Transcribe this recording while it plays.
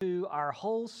our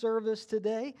whole service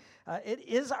today. It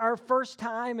is our first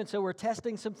time, and so we're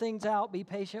testing some things out. Be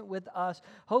patient with us.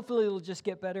 Hopefully, it'll just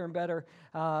get better and better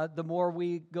the more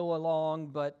we go along.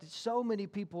 But so many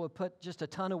people have put just a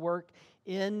ton of work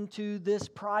into this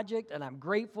project, and I'm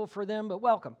grateful for them. But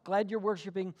welcome. Glad you're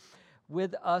worshiping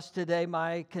with us today.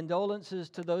 My condolences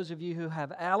to those of you who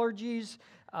have allergies.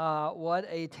 What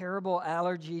a terrible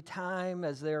allergy time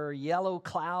as there are yellow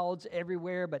clouds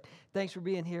everywhere. But thanks for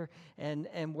being here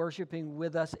and worshiping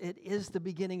with us. It is the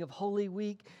beginning of Holy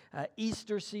Week.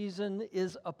 Easter season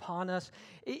is upon us.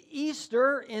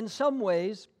 Easter, in some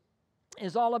ways,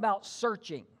 is all about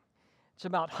searching. It's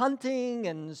about hunting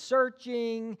and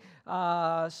searching.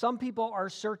 Some people are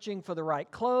searching for the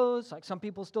right clothes. Like some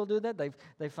people still do that.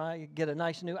 They get a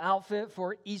nice new outfit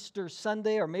for Easter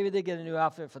Sunday, or maybe they get a new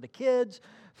outfit for the kids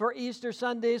for Easter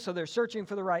Sunday, so they're searching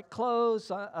for the right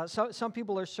clothes. Some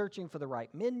people are searching for the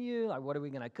right menu, like what are we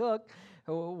going to cook?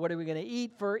 What are we going to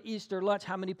eat for Easter lunch?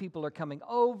 How many people are coming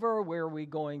over? Where are we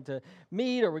going to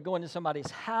meet? Are we going to somebody's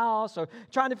house? Or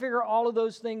trying to figure all of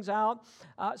those things out.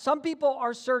 Some people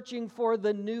are searching for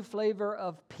the new flavor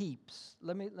of Peeps.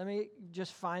 Let me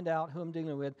just find out who I'm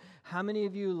dealing with. How many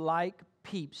of you like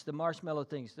Peeps, the marshmallow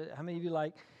things? How many of you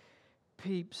like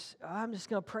Peeps? I'm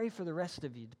just going to pray for the rest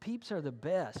of you. The Peeps are the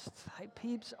best.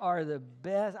 Peeps are the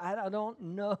best. I don't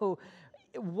know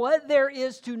what there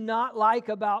is to not like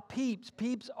about Peeps.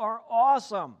 Peeps are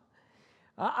awesome.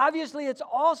 Obviously, it's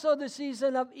also the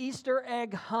season of Easter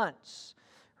egg hunts,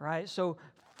 right? So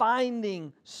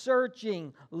finding,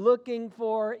 searching, looking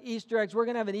for Easter eggs. We're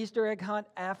going to have an Easter egg hunt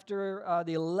after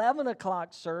the 11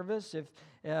 o'clock service. If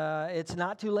it's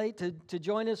not too late to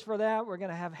join us for that, we're going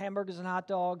to have hamburgers and hot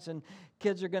dogs, and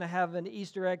kids are going to have an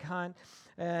Easter egg hunt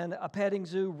and a petting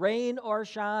zoo. Rain or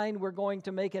shine, we're going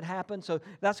to make it happen. So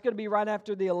that's going to be right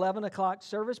after the 11 o'clock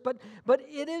service. But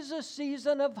it is a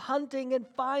season of hunting and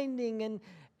finding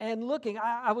and looking.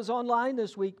 I was online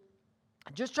this week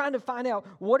just trying to find out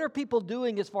what are people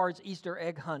doing as far as Easter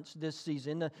egg hunts this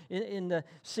season. In the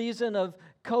season of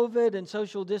COVID and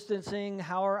social distancing,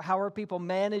 how are people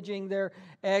managing their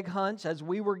egg hunts as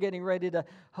we were getting ready to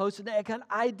host an egg hunt?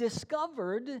 I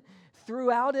discovered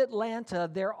throughout Atlanta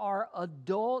there are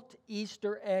adult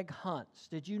Easter egg hunts.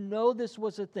 Did you know this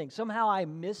was a thing? Somehow I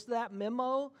missed that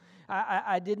memo.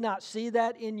 I did not see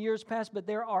that in years past, but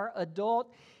there are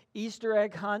adult Easter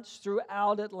egg hunts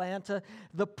throughout Atlanta.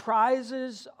 The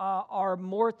prizes are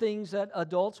more things that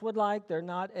adults would like. They're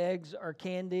not eggs or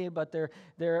candy, but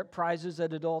they're prizes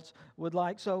that adults would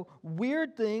like. So,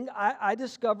 weird thing, I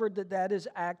discovered that is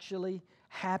actually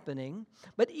happening.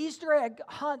 But Easter egg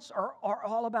hunts are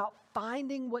all about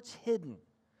finding what's hidden,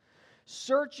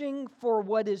 searching for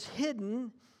what is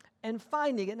hidden, and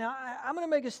finding it. Now, I'm going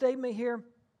to make a statement here,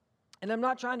 and I'm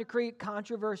not trying to create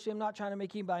controversy. I'm not trying to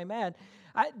make anybody mad.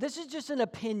 This is just an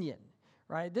opinion,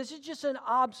 right? This is just an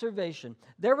observation.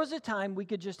 There was a time we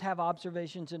could just have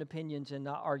observations and opinions and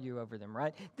not argue over them,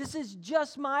 right? This is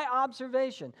just my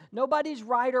observation. Nobody's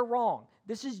right or wrong.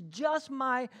 This is just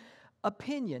my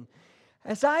opinion.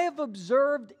 As I have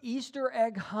observed Easter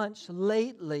egg hunts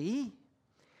lately,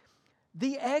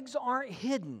 the eggs aren't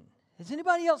hidden. Has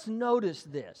anybody else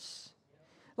noticed this?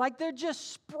 Like they're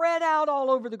just spread out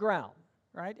all over the ground.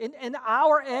 Right? And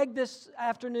our egg this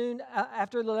afternoon,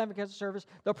 after the 11 o'clock service,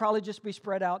 they'll probably just be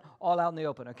spread out all out in the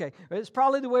open, okay? It's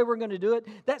probably the way we're going to do it.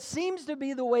 That seems to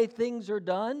be the way things are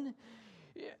done.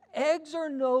 Eggs are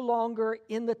no longer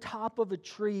in the top of a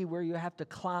tree where you have to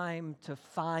climb to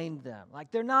find them. Like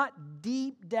they're not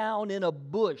deep down in a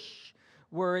bush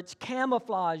where it's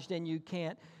camouflaged and you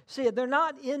can't see it. They're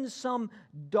not in some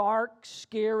dark,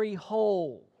 scary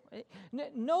hole.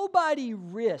 Nobody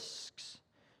risks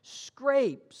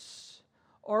scrapes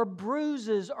or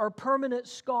bruises or permanent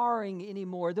scarring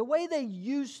anymore the way they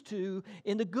used to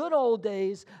in the good old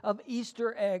days of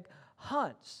Easter egg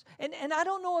hunts. And I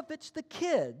don't know if it's the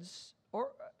kids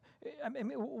or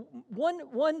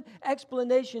one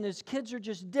explanation is kids are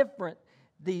just different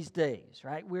these days,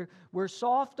 right? We're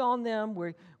soft on them.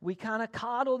 We kind of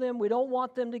coddle them. We don't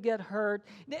want them to get hurt.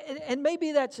 And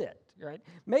maybe that's it, right?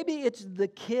 Maybe it's the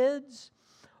kids,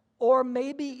 or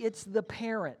maybe it's the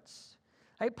parents.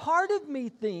 Part of me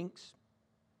thinks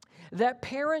that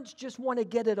parents just want to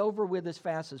get it over with as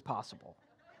fast as possible.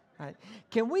 Right?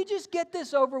 Can we just get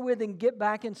this over with and get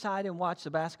back inside and watch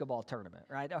the basketball tournament,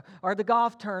 right? Or the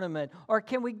golf tournament? Or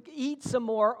can we eat some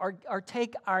more or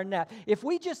take our nap? If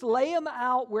we just lay them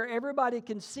out where everybody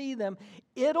can see them,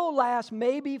 it'll last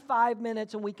maybe 5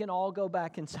 minutes and we can all go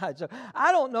back inside. So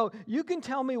I don't know. You can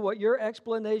tell me what your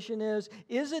explanation is.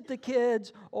 Is it the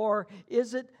kids or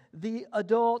is it the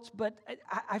adults? But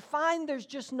I find there's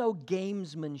just no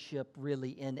gamesmanship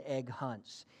really in egg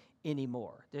hunts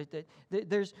anymore.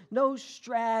 There's no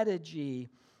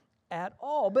strategy at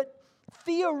all. But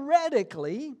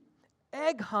theoretically,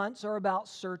 egg hunts are about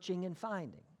searching and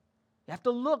finding. You have to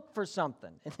look for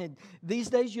something. And these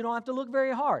days, you don't have to look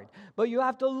very hard, but you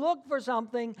have to look for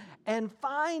something and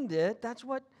find it. That's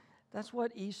what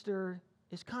Easter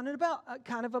is kind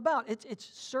of about. It's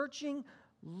searching,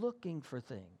 looking for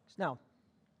things. Now,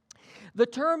 the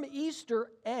term Easter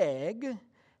egg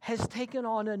has taken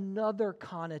on another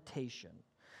connotation.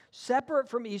 Separate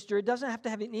from Easter, it doesn't have to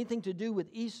have anything to do with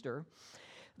Easter.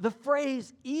 The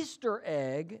phrase Easter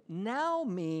egg now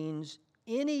means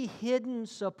any hidden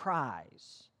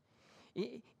surprise,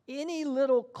 any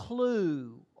little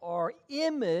clue or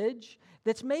image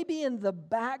that's maybe in the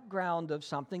background of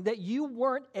something that you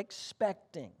weren't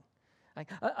expecting. Like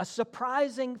a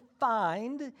surprising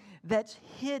find that's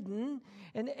hidden,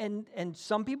 and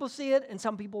some people see it and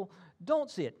some people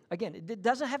don't see it. Again, it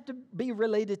doesn't have to be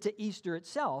related to Easter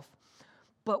itself,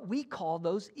 but we call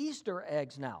those Easter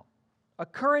eggs now. A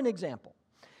current example.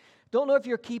 Don't know if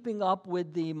you're keeping up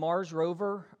with the Mars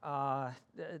rover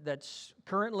that's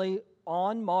currently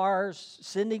on Mars,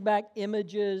 sending back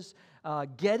images,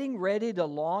 getting ready to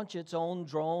launch its own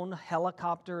drone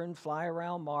helicopter and fly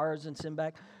around Mars and send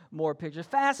back more pictures.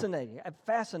 A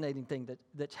fascinating thing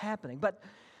that's happening. But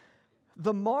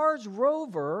the Mars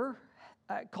rover,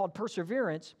 called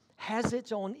Perseverance, has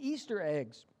its own Easter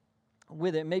eggs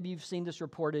with it. Maybe you've seen this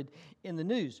reported in the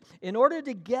news. In order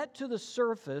to get to the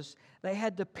surface, they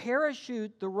had to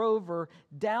parachute the rover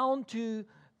down to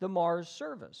the Mars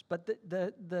surface. But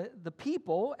the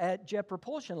people at Jet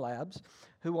Propulsion Labs,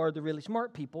 who are the really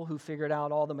smart people who figured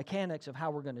out all the mechanics of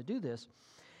how we're going to do this,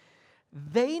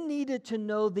 they needed to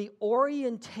know the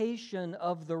orientation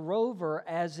of the rover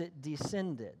as it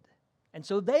descended. And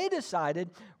so they decided,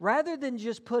 rather than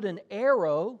just put an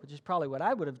arrow, which is probably what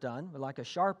I would have done, like a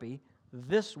Sharpie,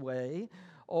 this way,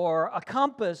 or a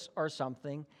compass or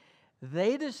something,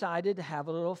 they decided to have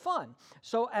a little fun.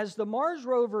 So as the Mars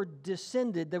rover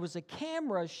descended, there was a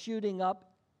camera shooting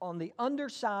up on the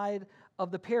underside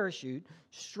of the parachute,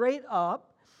 straight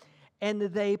up, and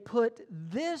they put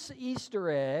this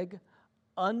Easter egg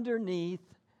underneath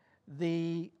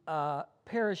the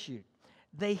parachute.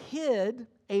 They hid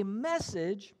a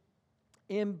message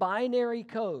in binary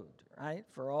code, right,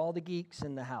 for all the geeks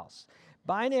in the house.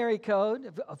 Binary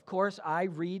code, of course, I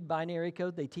read binary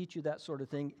code. They teach you that sort of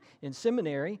thing in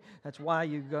seminary. That's why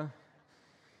you go.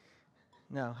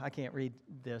 No, I can't read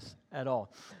this at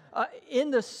all.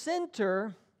 In the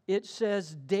center, it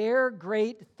says, "Dare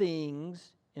great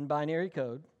things," in binary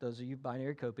code. Those of you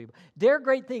binary code people. "Dare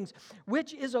great things,"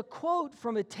 which is a quote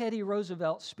from a Teddy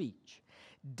Roosevelt speech.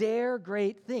 Dare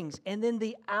great things. And then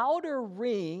the outer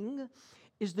ring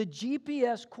is the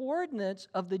GPS coordinates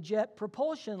of the Jet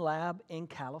Propulsion Lab in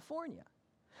California.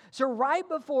 So right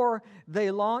before they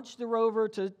launched the rover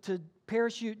to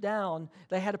parachute down,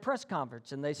 they had a press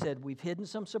conference, and they said, "We've hidden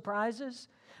some surprises.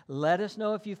 Let us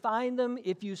know if you find them.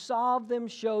 If you solve them,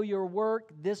 show your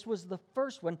work." This was the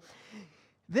first one.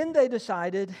 Then they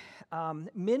decided,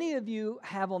 many of you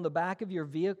have on the back of your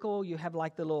vehicle, you have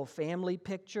like the little family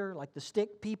picture, like the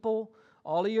stick people,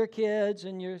 all of your kids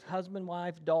and your husband,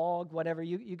 wife, dog, whatever.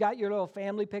 You got your little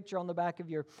family picture on the back of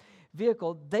your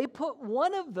vehicle. They put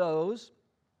one of those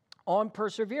on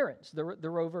Perseverance, the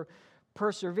rover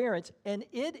Perseverance, and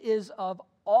it is of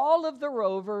all of the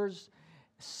rovers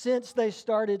since they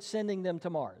started sending them to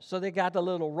Mars. So they got the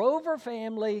little rover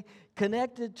family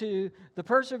connected to the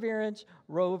Perseverance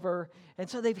rover. And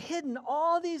so they've hidden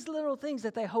all these little things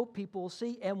that they hope people will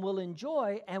see and will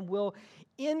enjoy and will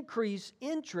increase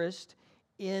interest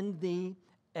in the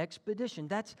expedition.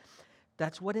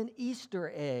 That's what an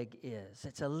Easter egg is.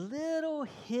 It's a little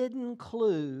hidden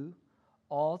clue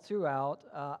all throughout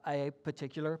a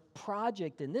particular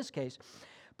project in this case.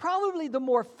 Probably the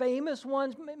more famous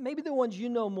ones, maybe the ones you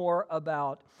know more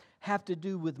about, have to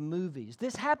do with movies.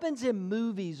 This happens in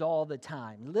movies all the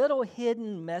time. Little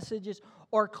hidden messages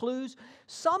or clues.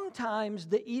 Sometimes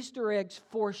the Easter eggs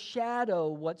foreshadow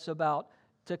what's about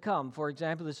to come. For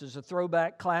example, this is a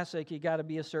throwback classic. You got to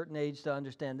be a certain age to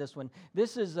understand this one.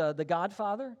 This is The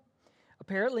Godfather.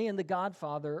 Apparently in The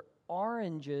Godfather,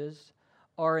 oranges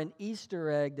or an Easter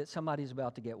egg that somebody's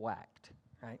about to get whacked,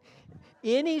 right?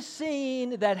 Any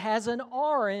scene that has an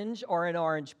orange or an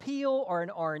orange peel or an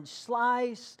orange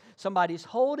slice, somebody's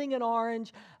holding an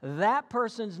orange, that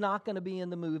person's not going to be in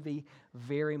the movie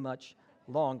very much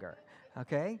longer,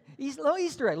 okay? Little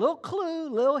Easter egg, little clue,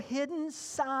 little hidden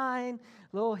sign,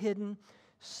 little hidden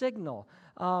signal.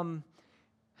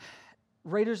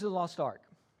 Raiders of the Lost Ark,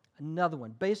 another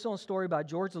one, based on a story by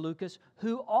George Lucas,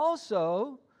 who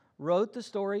also wrote the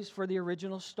stories for the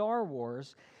original Star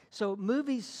Wars. So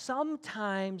movies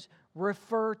sometimes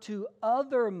refer to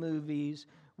other movies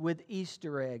with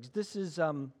Easter eggs. This is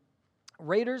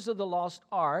Raiders of the Lost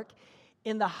Ark.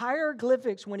 In the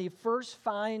hieroglyphics, when he first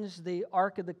finds the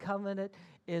Ark of the Covenant,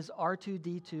 is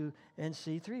R2-D2 and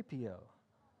C-3PO.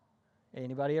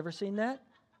 Anybody ever seen that?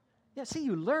 Yeah, see,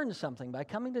 you learned something by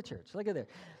coming to church. Look at there.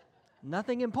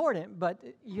 Nothing important, but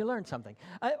you learned something.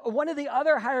 One of the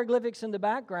other hieroglyphics in the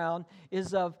background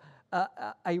is of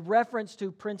a reference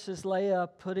to Princess Leia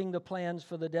putting the plans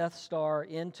for the Death Star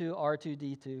into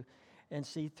R2-D2 and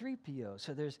C-3PO.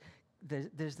 So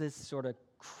there's this sort of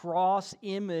cross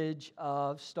image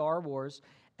of Star Wars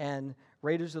and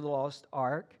Raiders of the Lost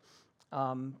Ark.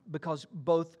 Because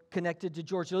both connected to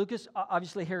George Lucas.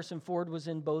 Obviously, Harrison Ford was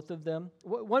in both of them.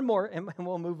 One more, and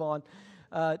we'll move on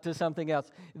to something else.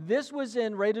 This was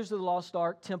in Raiders of the Lost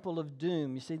Ark, Temple of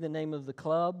Doom. You see the name of the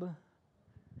club?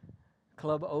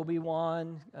 Club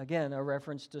Obi-Wan. Again, a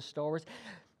reference to Star Wars.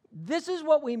 This is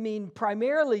what we mean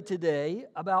primarily today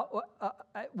about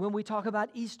when we talk about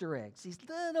Easter eggs. These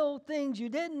little things you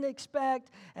didn't expect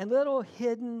and little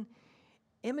hidden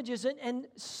images, and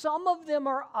some of them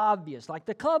are obvious, like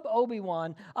the Club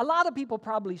Obi-Wan. A lot of people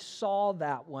probably saw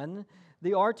that one.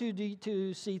 The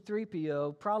R2-D2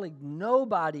 C-3PO, probably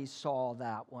nobody saw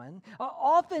that one.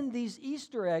 Often these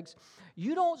Easter eggs,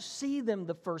 you don't see them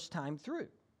the first time through.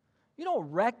 You don't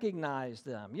recognize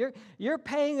them. You're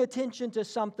paying attention to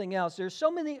something else. There's so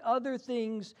many other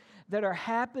things that are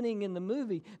happening in the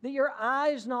movie that your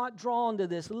eye's not drawn to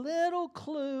this little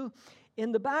clue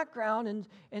in the background,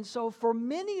 and so for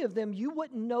many of them, you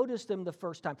wouldn't notice them the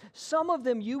first time. Some of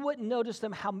them, you wouldn't notice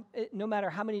them no matter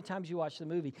how many times you watch the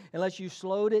movie, unless you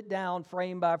slowed it down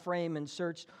frame by frame and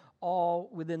searched all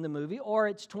within the movie, or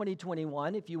it's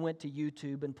 2021, if you went to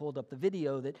YouTube and pulled up the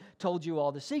video that told you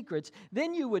all the secrets,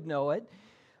 then you would know it.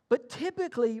 But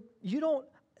typically, you don't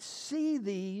see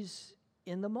these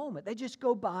in the moment. They just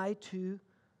go by too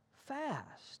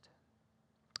fast.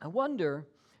 I wonder,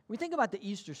 we think about the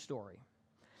Easter story.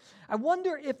 I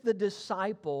wonder if the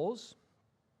disciples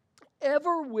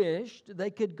ever wished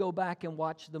they could go back and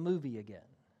watch the movie again.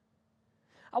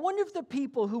 I wonder if the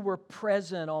people who were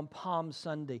present on Palm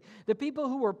Sunday, the people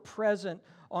who were present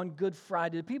on Good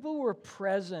Friday, the people who were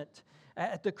present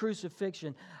at the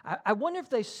crucifixion, I wonder if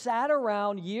they sat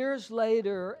around years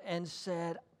later and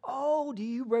said, "Oh, do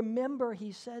you remember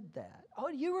he said that? Oh,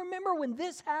 do you remember when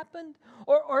this happened?"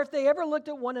 Or if they ever looked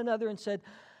at one another and said,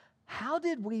 "How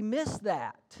did we miss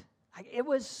that? It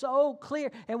was so clear,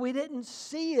 and we didn't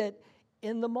see it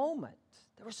in the moment."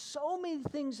 There were so many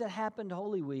things that happened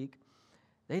Holy Week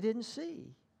they didn't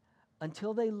see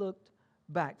until they looked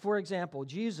back. For example,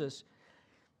 Jesus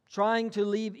trying to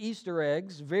leave Easter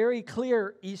eggs, very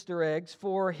clear Easter eggs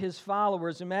for his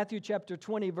followers. In Matthew chapter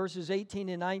 20, verses 18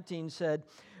 and 19 said,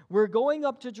 "We're going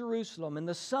up to Jerusalem, and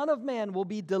the Son of Man will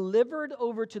be delivered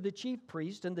over to the chief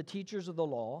priests and the teachers of the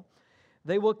law.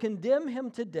 They will condemn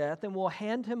him to death and will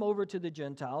hand him over to the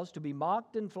Gentiles to be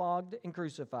mocked and flogged and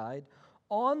crucified.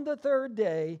 On the third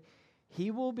day, he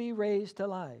will be raised to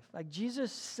life." Like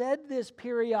Jesus said this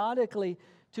periodically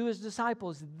to his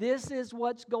disciples. This is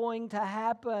what's going to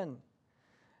happen.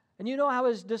 And you know how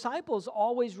his disciples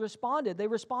always responded. They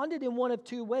responded in one of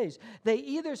two ways. They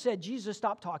either said, "Jesus,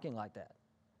 stop talking like that.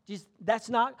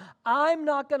 I'm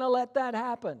not going to let that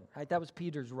happen." Right? That was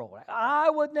Peter's role. "I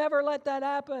would never let that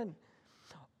happen."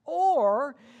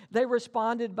 Or they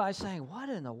responded by saying, "What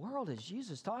in the world is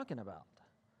Jesus talking about?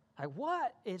 Like,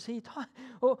 what is he talking?"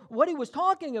 Well, what he was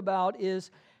talking about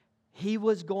is he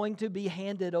was going to be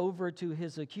handed over to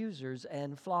his accusers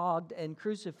and flogged and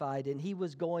crucified, and he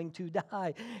was going to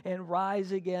die and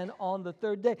rise again on the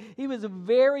third day. He was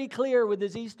very clear with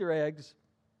his Easter eggs,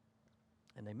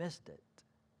 and they missed it.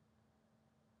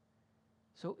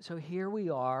 So here we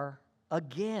are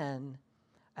again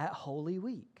at Holy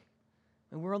Week.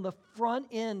 And we're on the front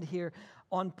end here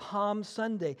on Palm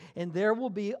Sunday. And there will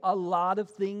be a lot of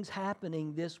things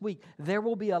happening this week. There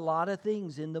will be a lot of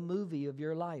things in the movie of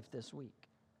your life this week.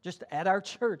 Just at our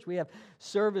church, we have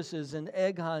services and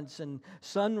egg hunts and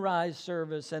sunrise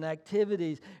service and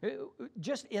activities.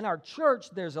 Just in our church,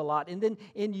 there's a lot. And then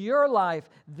in your life,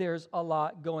 there's a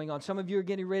lot going on. Some of you are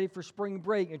getting ready for spring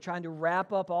break. You're trying to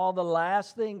wrap up all the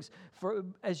last things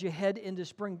as you head into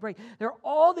spring break. There are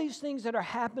all these things that are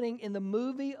happening in the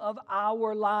movie of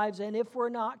our lives. And if we're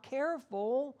not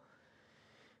careful,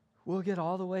 we'll get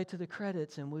all the way to the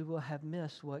credits and we will have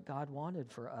missed what God wanted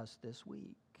for us this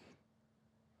week.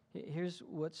 Here's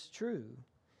what's true.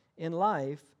 In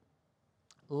life,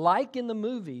 like in the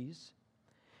movies,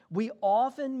 we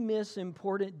often miss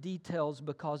important details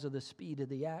because of the speed of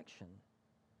the action.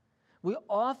 We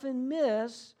often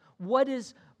miss what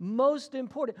is most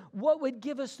important, what would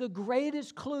give us the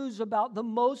greatest clues about the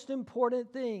most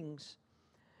important things,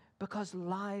 because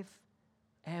life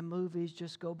and movies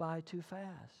just go by too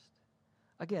fast.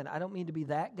 Again, I don't mean to be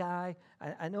that guy.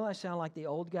 I know I sound like the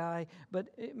old guy, but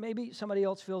maybe somebody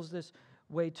else feels this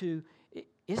way too.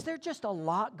 Is there just a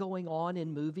lot going on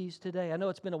in movies today? I know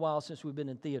it's been a while since we've been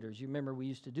in theaters. You remember we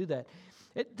used to do that.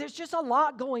 There's just a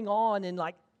lot going on in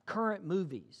like current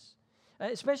movies,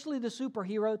 especially the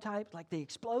superhero types, like the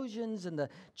explosions and the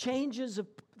changes of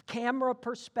camera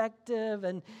perspective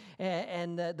and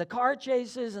the car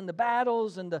chases and the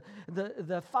battles and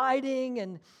the fighting.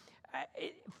 And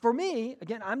for me,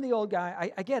 again, I'm the old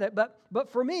guy, I get it, but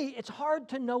for me, it's hard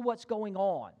to know what's going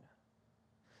on.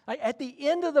 At the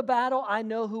end of the battle, I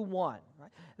know who won.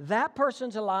 Right? That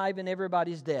person's alive and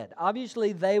everybody's dead.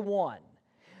 Obviously, they won.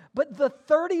 But the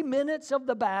 30 minutes of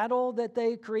the battle that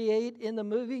they create in the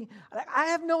movie, I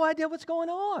have no idea what's going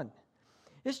on.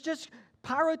 It's just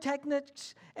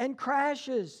pyrotechnics and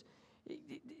crashes,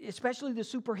 especially the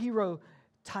superhero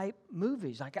type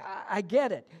movies. Like, I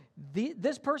get it.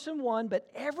 This person won, but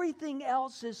everything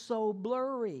else is so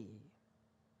blurry.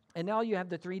 And now you have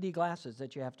the 3D glasses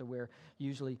that you have to wear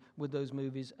usually with those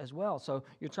movies as well. So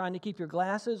you're trying to keep your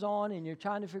glasses on and you're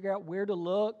trying to figure out where to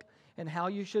look and how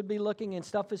you should be looking, and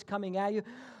stuff is coming at you.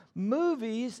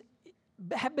 Movies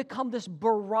have become this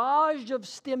barrage of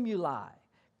stimuli,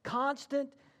 constant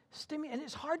stimuli, and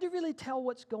it's hard to really tell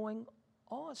what's going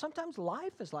on. Sometimes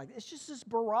life is like this. It's just this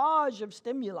barrage of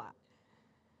stimuli.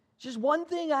 Just one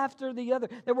thing after the other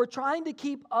that we're trying to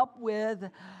keep up with.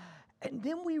 And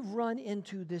then we run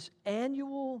into this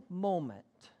annual moment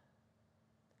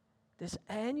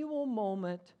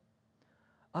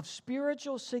of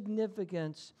spiritual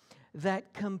significance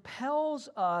that compels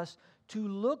us to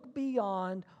look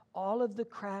beyond all of the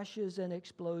crashes and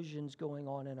explosions going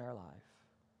on in our life.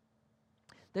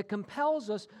 That compels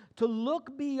us to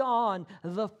look beyond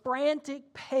the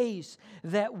frantic pace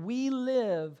that we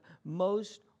live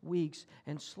most weeks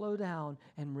and slow down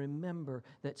and remember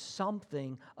that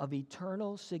something of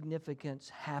eternal significance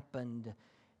happened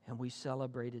and we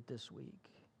celebrated this week.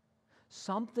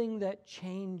 Something that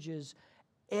changes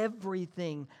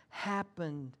everything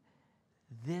happened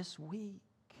this week.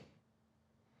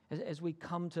 As we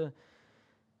come to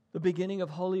the beginning of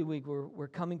Holy Week, we're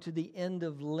coming to the end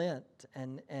of Lent,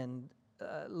 and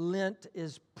Lent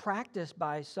is practiced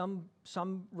by some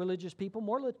religious people.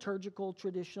 More liturgical,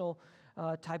 traditional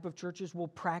type of churches will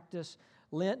practice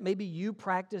Lent. Maybe you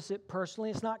practice it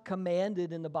personally. It's not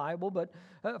commanded in the Bible, but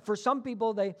for some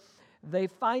people, they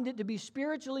find it to be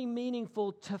spiritually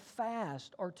meaningful to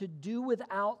fast or to do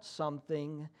without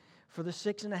something for the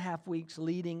 6.5 weeks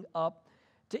leading up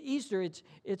to Easter.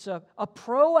 It's a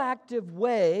proactive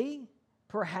way,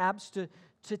 perhaps,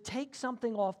 to take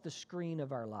something off the screen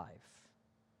of our life.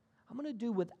 I'm going to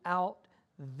do without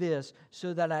this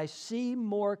so that I see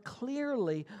more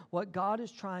clearly what God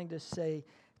is trying to say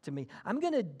to me. I'm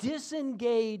going to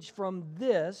disengage from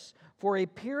this for a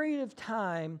period of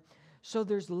time so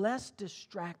there's less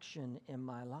distraction in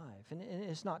my life. And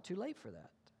it's not too late for that.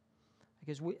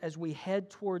 Because as we head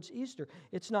towards Easter,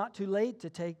 it's not too late to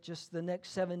take just the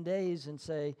next 7 days and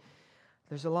say,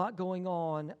 there's a lot going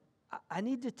on. I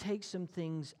need to take some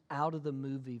things out of the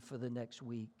movie for the next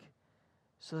week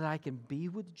so that I can be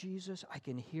with Jesus, I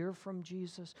can hear from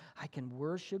Jesus, I can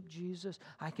worship Jesus,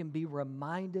 I can be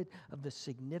reminded of the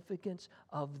significance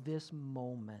of this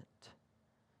moment.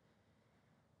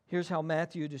 Here's how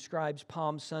Matthew describes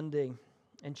Palm Sunday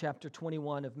in chapter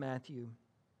 21 of Matthew.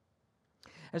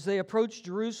 As they approached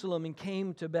Jerusalem and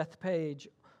came to Bethphage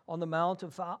on the Mount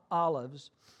of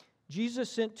Olives, Jesus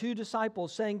sent 2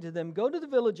 disciples, saying to them, "Go to the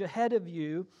village ahead of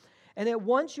you, and at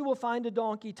once you will find a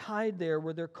donkey tied there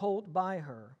with their colt by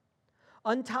her.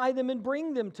 Untie them and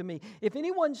bring them to me. If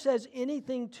anyone says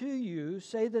anything to you,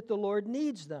 say that the Lord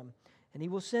needs them, and he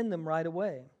will send them right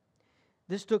away."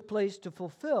 This took place to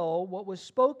fulfill what was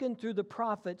spoken through the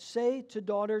prophet, "Say to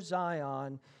daughter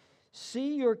Zion,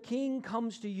 See, your king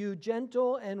comes to you,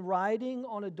 gentle and riding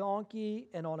on a donkey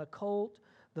and on a colt,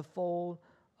 the foal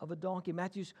of a donkey.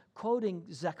 Matthew's quoting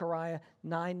Zechariah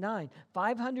 9:9.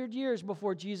 500 years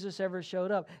before Jesus ever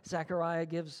showed up, Zechariah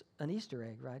gives an Easter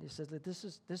egg, right? He says that this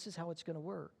is how it's going to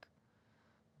work.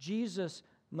 Jesus,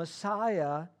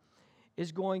 Messiah,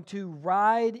 is going to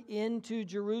ride into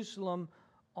Jerusalem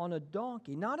on a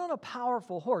donkey, not on a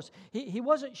powerful horse. He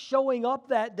wasn't showing up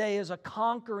that day as a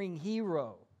conquering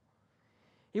hero.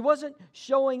 He wasn't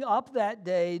showing up that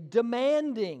day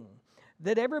demanding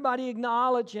that everybody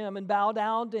acknowledge him and bow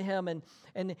down to him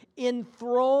and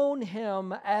enthrone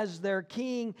him as their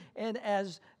king and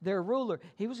as their ruler.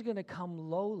 He was going to come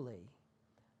lowly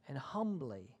and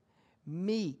humbly,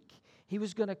 meek. He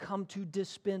was going to come to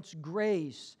dispense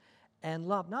grace and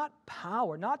love, not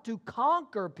power, not to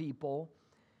conquer people,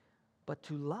 but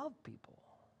to love people.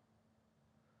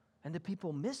 And the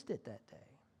people missed it that day.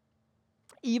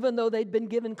 Even though they'd been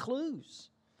given clues,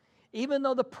 even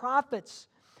though the prophets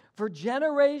for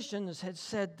generations had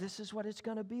said, this is what it's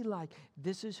going to be like,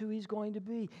 this is who he's going to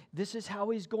be, this is how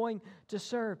he's going to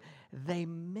serve, they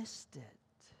missed it.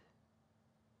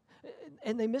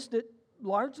 And they missed it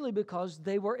largely because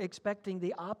they were expecting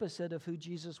the opposite of who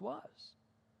Jesus was.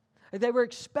 They were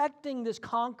expecting this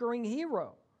conquering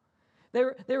hero. They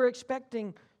were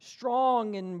expecting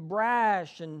strong and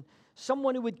brash and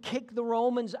someone who would kick the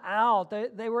Romans out.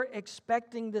 They were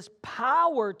expecting this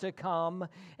power to come,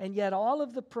 and yet all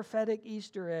of the prophetic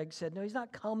Easter eggs said, no, he's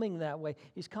not coming that way.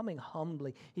 He's coming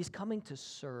humbly. He's coming to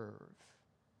serve.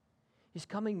 He's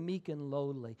coming meek and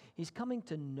lowly. He's coming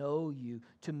to know you,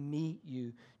 to meet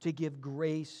you, to give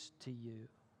grace to you.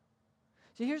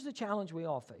 See, here's the challenge we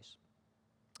all face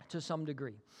to some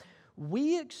degree.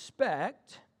 We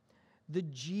expect the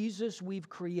Jesus we've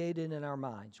created in our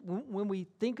minds. When we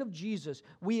think of Jesus,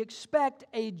 we expect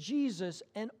a Jesus,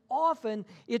 and often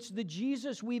it's the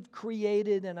Jesus we've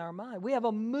created in our mind. We have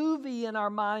a movie in our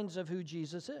minds of who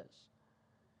Jesus is.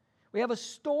 We have a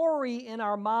story in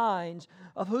our minds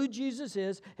of who Jesus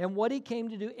is and what he came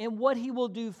to do and what he will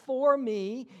do for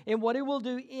me and what he will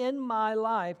do in my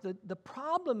life. The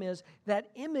problem is that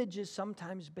image is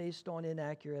sometimes based on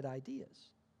inaccurate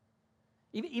ideas.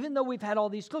 Even though we've had all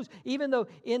these clues, even though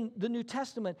in the New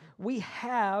Testament we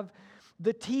have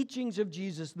the teachings of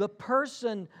Jesus, the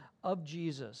person of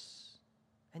Jesus.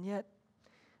 And yet,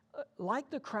 like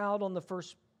the crowd on the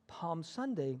first Palm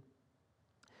Sunday,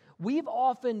 we've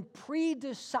often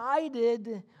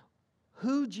pre-decided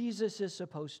who Jesus is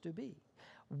supposed to be,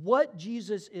 what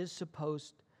Jesus is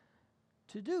supposed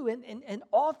to do. And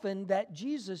often that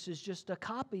Jesus is just a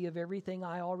copy of everything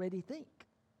I already think.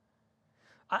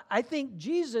 I think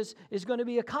Jesus is going to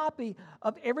be a copy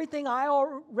of everything I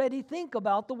already think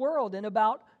about the world and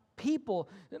about people.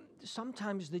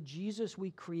 Sometimes the Jesus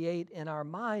we create in our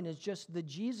mind is just the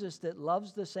Jesus that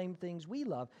loves the same things we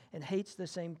love and hates the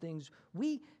same things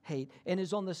we hate and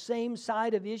is on the same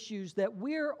side of issues that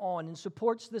we're on and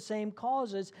supports the same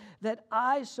causes that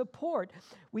I support.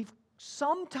 We've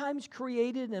sometimes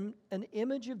created an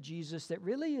image of Jesus that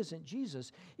really isn't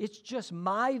Jesus. It's just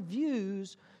my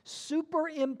views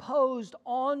superimposed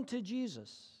onto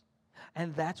Jesus.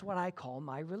 And that's what I call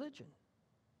my religion.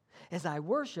 As I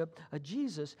worship a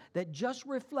Jesus that just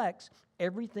reflects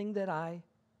everything that I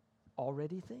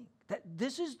already think.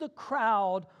 This is the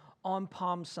crowd on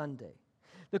Palm Sunday.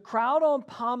 The crowd on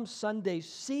Palm Sunday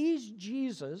sees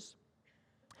Jesus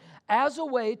as a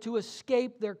way to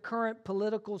escape their current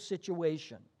political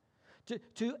situation,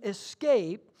 to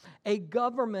escape a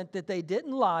government that they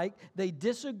didn't like, they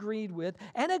disagreed with,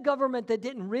 and a government that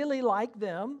didn't really like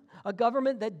them, a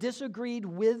government that disagreed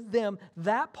with them.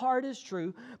 That part is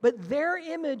true. But their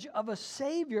image of a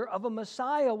Savior, of a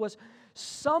Messiah, was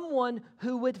someone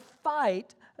who would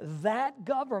fight that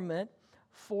government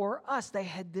for us. They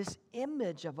had this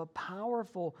image of a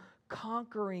powerful,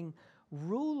 conquering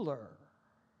ruler.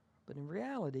 But in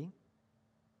reality,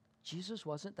 Jesus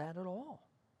wasn't that at all.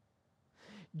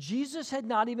 Jesus had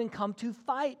not even come to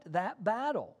fight that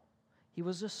battle. He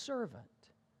was a servant.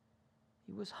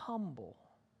 He was humble.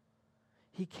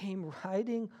 He came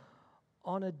riding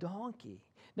on a donkey.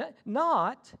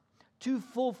 Not to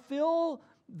fulfill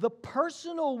the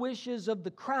personal wishes of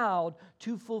the crowd,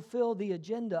 to fulfill the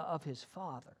agenda of his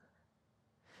Father.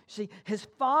 See, his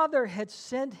Father had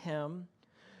sent him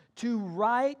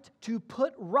to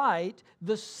put right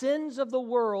the sins of the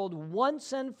world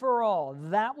once and for all.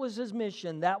 That was his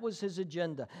mission. That was his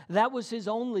agenda. That was his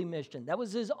only mission. That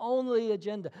was his only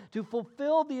agenda. To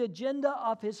fulfill the agenda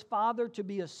of his Father, to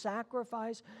be a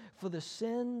sacrifice for the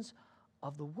sins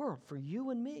of the world, for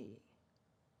you and me.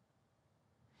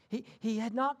 He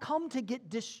had not come to get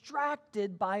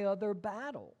distracted by other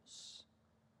battles.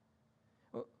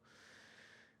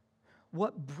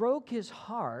 What broke his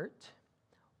heart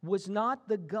was not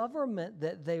the government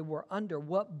that they were under.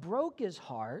 What broke his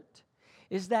heart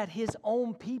is that his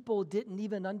own people didn't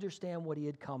even understand what he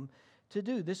had come to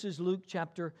do. This is Luke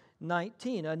chapter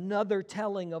 19, another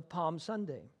telling of Palm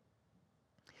Sunday.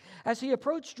 As he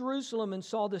approached Jerusalem and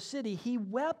saw the city, he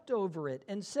wept over it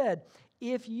and said,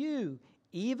 "If you,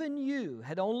 even you,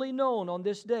 had only known on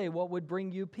this day what would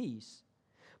bring you peace.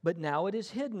 But now it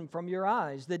is hidden from your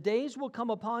eyes. The days will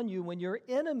come upon you when your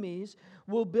enemies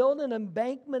will build an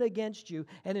embankment against you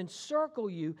and encircle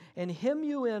you and hem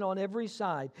you in on every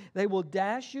side. They will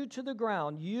dash you to the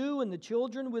ground, you and the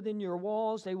children within your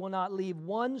walls. They will not leave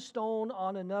one stone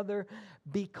on another,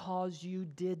 because you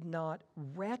did not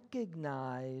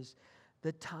recognize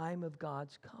the time of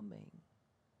God's coming."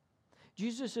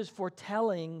 Jesus is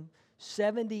foretelling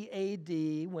 70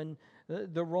 A.D. when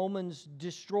the Romans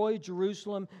destroy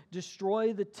Jerusalem,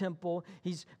 destroy the temple.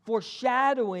 He's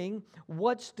foreshadowing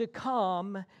what's to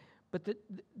come. But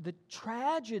the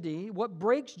tragedy, what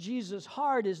breaks Jesus'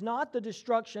 heart, is not the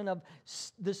destruction of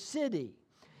the city.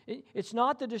 It's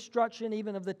not the destruction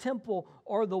even of the temple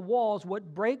or the walls.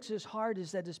 What breaks his heart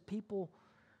is that his people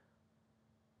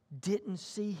didn't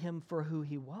see him for who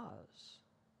he was.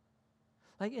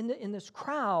 Like in this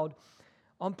crowd,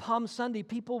 on Palm Sunday,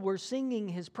 people were singing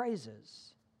his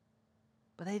praises,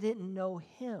 but they didn't know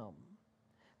him.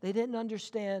 They didn't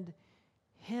understand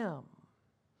him.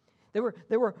 They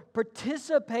were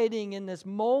participating in this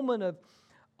moment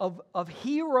of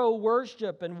hero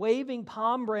worship and waving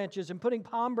palm branches and putting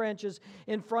palm branches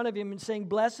in front of him and saying,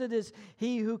 "Blessed is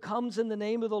he who comes in the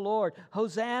name of the Lord.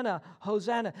 Hosanna,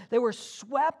 Hosanna." They were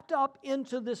swept up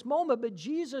into this moment, but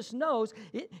Jesus knows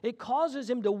it causes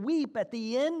him to weep at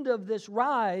the end of this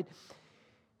ride.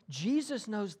 Jesus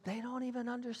knows they don't even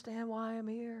understand why I'm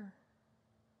here.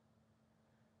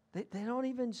 They don't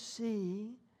even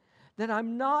see that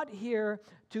I'm not here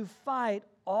to fight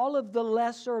all of the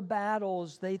lesser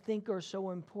battles they think are so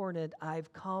important.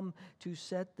 I've come to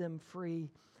set them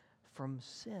free from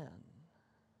sin.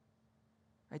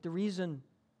 Right? The reason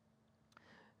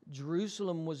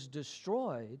Jerusalem was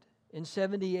destroyed in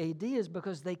 70 A.D. is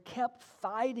because they kept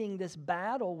fighting this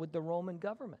battle with the Roman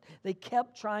government. They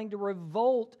kept trying to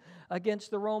revolt against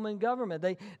the Roman government.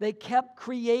 They kept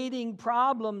creating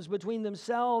problems between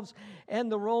themselves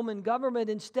and the Roman government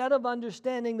instead of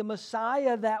understanding the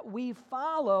Messiah that we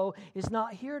follow is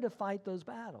not here to fight those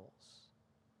battles.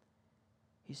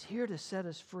 He's here to set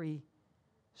us free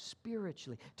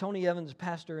spiritually. Tony Evans,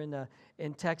 pastor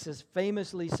in Texas,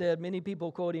 famously said, many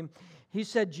people quote him, he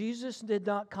said, "Jesus did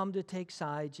not come to take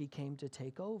sides, he came to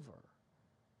take over."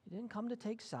 He didn't come to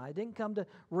take sides, he didn't come to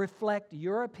reflect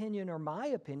your opinion or my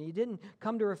opinion. He didn't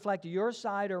come to reflect your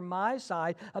side or my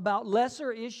side about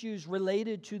lesser issues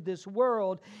related to this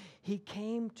world. He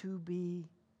came to be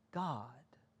God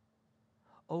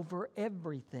over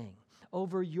everything,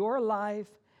 over your life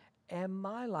and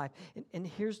my life. And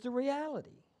here's the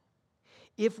reality.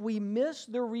 If we miss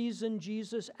the reason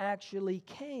Jesus actually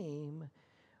came,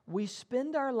 we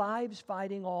spend our lives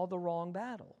fighting all the wrong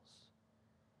battles.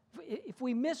 If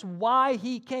we miss why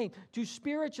he came, to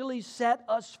spiritually set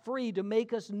us free, to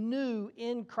make us new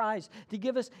in Christ, to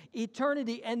give us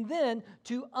eternity, and then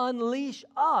to unleash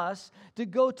us to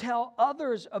go tell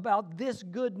others about this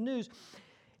good news.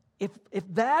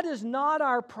 If that is not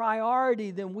our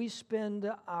priority, then we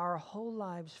spend our whole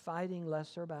lives fighting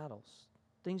lesser battles,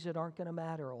 things that aren't going to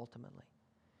matter ultimately,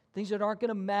 things that aren't going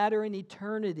to matter in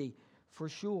eternity for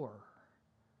sure.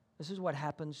 This is what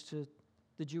happens to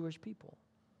the Jewish people.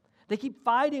 They keep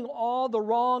fighting all the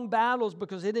wrong battles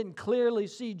because they didn't clearly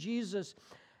see Jesus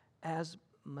as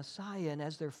Messiah. And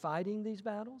as they're fighting these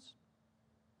battles,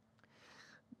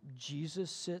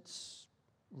 Jesus sits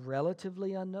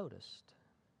relatively unnoticed.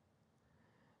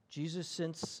 Jesus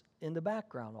sits in the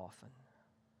background often.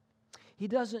 He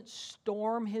doesn't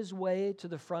storm his way to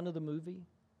the front of the movie.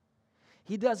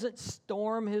 He doesn't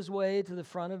storm his way to the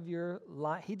front of your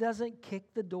life. He doesn't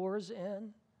kick the doors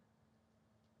in.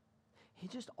 He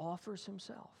just offers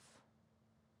himself.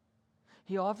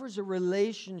 He offers a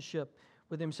relationship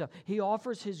with himself. He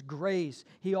offers his grace.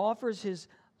 He offers his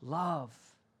love.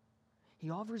 He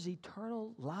offers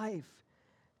eternal life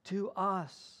to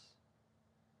us.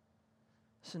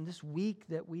 Listen, this week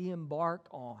that we embark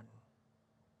on,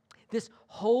 this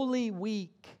Holy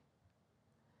Week,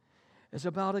 is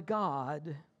about a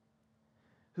God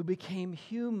who became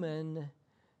human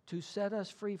to set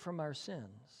us free from our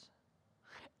sins.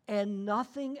 And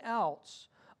nothing else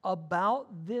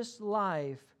about this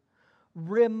life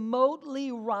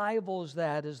remotely rivals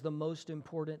that as the most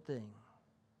important thing.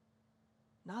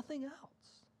 Nothing else.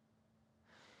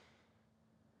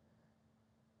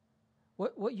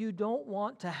 What you don't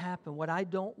want to happen, what I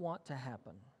don't want to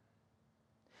happen,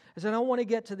 is I don't want to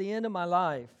get to the end of my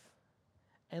life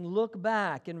and look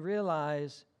back and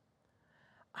realize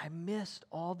I missed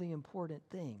all the important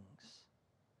things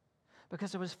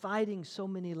because I was fighting so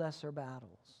many lesser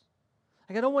battles.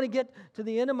 Like I don't want to get to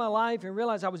the end of my life and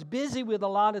realize I was busy with a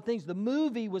lot of things. The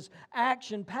movie was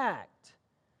action-packed.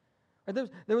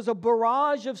 There was a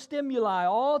barrage of stimuli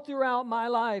all throughout my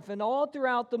life and all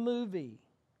throughout the movie.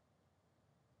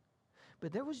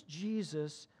 But there was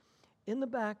Jesus in the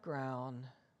background,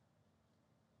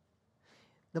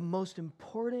 the most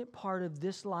important part of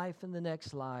this life and the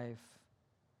next life.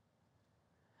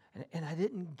 And I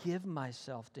didn't give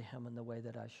myself to Him in the way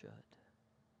that I should.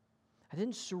 I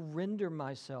didn't surrender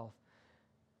myself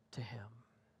to Him.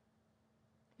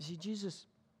 You see,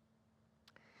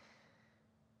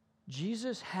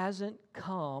 Jesus hasn't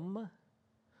come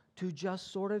to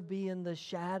just sort of be in the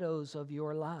shadows of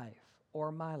your life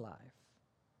or my life.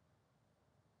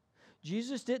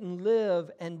 Jesus didn't live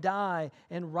and die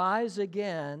and rise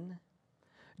again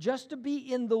just to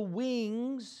be in the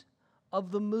wings of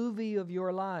the movie of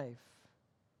your life,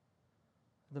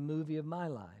 the movie of my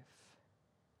life.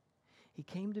 He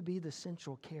came to be the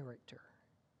central character.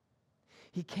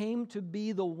 He came to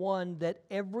be the one that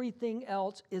everything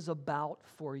else is about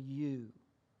for you.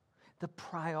 The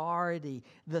priority,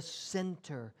 the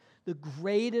center, the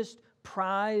greatest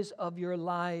prize of your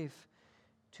life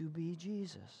to be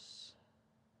Jesus.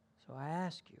 So I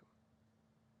ask you,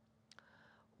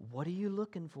 what are you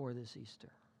looking for this Easter?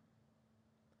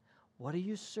 What are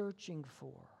you searching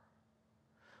for?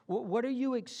 What are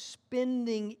you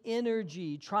expending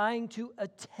energy trying to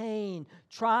attain,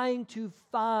 trying to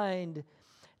find,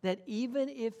 that even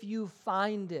if you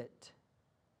find it,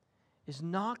 is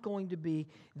not going to be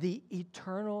the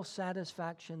eternal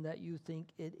satisfaction that you think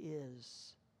it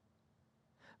is?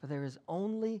 But there is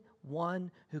only one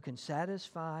who can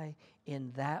satisfy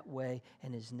in that way,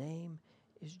 and His name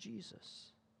is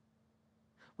Jesus.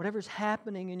 Whatever's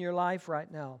happening in your life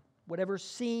right now, whatever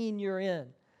scene you're in,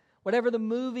 whatever the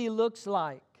movie looks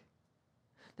like,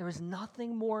 there is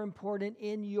nothing more important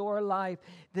in your life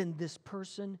than this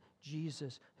person,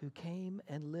 Jesus, who came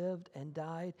and lived and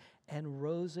died and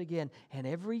rose again. And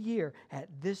every year at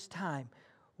this time,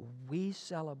 we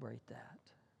celebrate that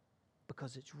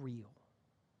because it's real.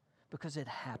 Because it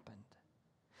happened.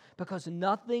 Because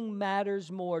nothing matters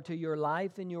more to your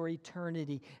life and your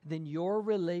eternity than your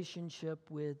relationship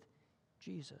with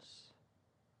Jesus.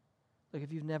 Look,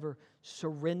 if you've never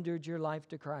surrendered your life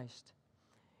to Christ,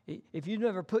 if you've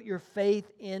never put your faith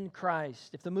in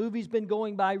Christ, if the movie's been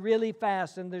going by really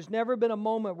fast and there's never been a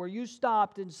moment where you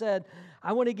stopped and said,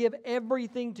 I want to give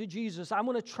everything to Jesus. I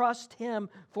want to trust Him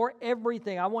for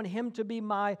everything. I want Him to be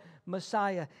my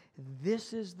Messiah.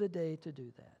 This is the day to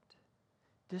do that.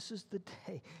 This is the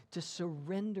day to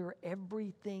surrender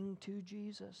everything to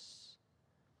Jesus.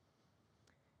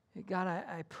 God,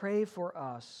 I pray for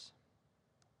us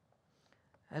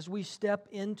as we step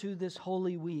into this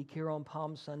Holy Week here on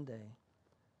Palm Sunday.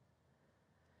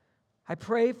 I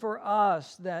pray for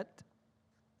us that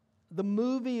the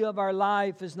movie of our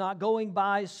life is not going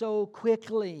by so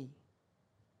quickly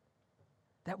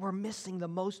that we're missing the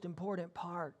most important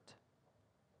part.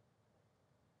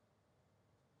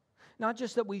 Not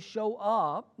just that we show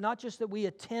up, not just that we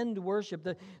attend worship.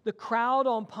 The crowd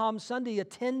on Palm Sunday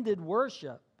attended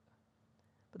worship,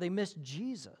 but they missed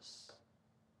Jesus.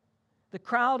 The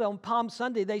crowd on Palm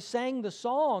Sunday, they sang the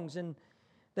songs and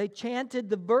they chanted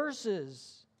the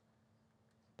verses,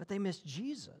 but they missed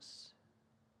Jesus.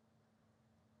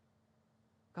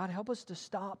 God, help us to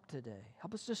stop today.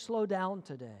 Help us to slow down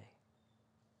today.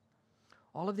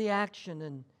 All of the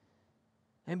action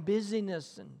and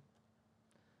busyness and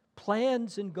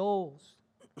plans and goals.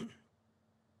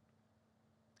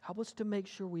 Help us to make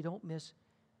sure we don't miss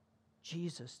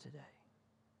Jesus today.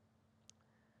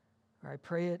 I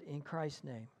pray it in Christ's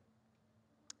name.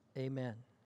 Amen.